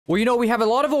Well, you know, we have a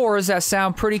lot of auras that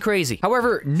sound pretty crazy.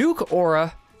 However, Nuke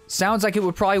aura sounds like it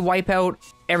would probably wipe out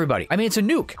everybody. I mean, it's a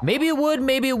nuke. Maybe it would,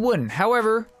 maybe it wouldn't.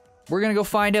 However, we're gonna go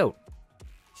find out.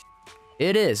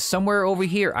 It is somewhere over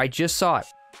here. I just saw it.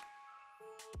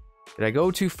 Did I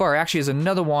go too far? Actually, there's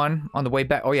another one on the way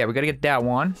back. Oh yeah, we gotta get that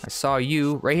one. I saw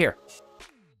you right here.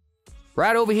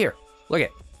 Right over here. Look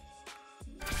at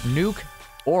it. Nuke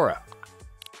aura.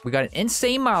 We got an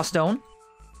insane milestone.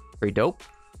 Pretty dope.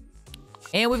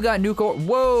 And we've got Nuke aura.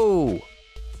 Whoa!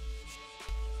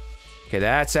 Okay,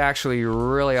 that's actually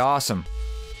really awesome.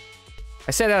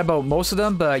 I said that about most of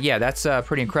them, but yeah, that's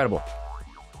pretty incredible.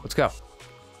 Let's go.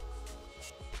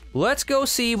 Let's go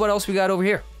see what else we got over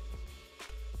here.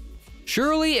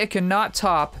 Surely it cannot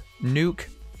top Nuke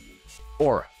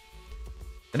aura.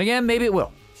 Then again, maybe it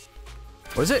will.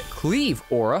 What is it? Cleave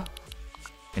aura.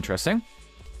 Interesting.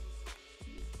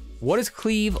 What is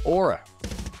Cleave aura?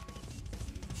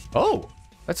 Oh,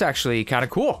 that's actually kind of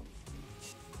cool.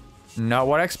 Not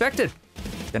what I expected.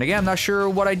 Then again, I'm not sure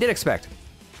what I did expect.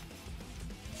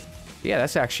 Yeah,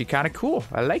 that's actually kind of cool.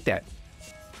 I like that.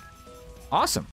 Awesome.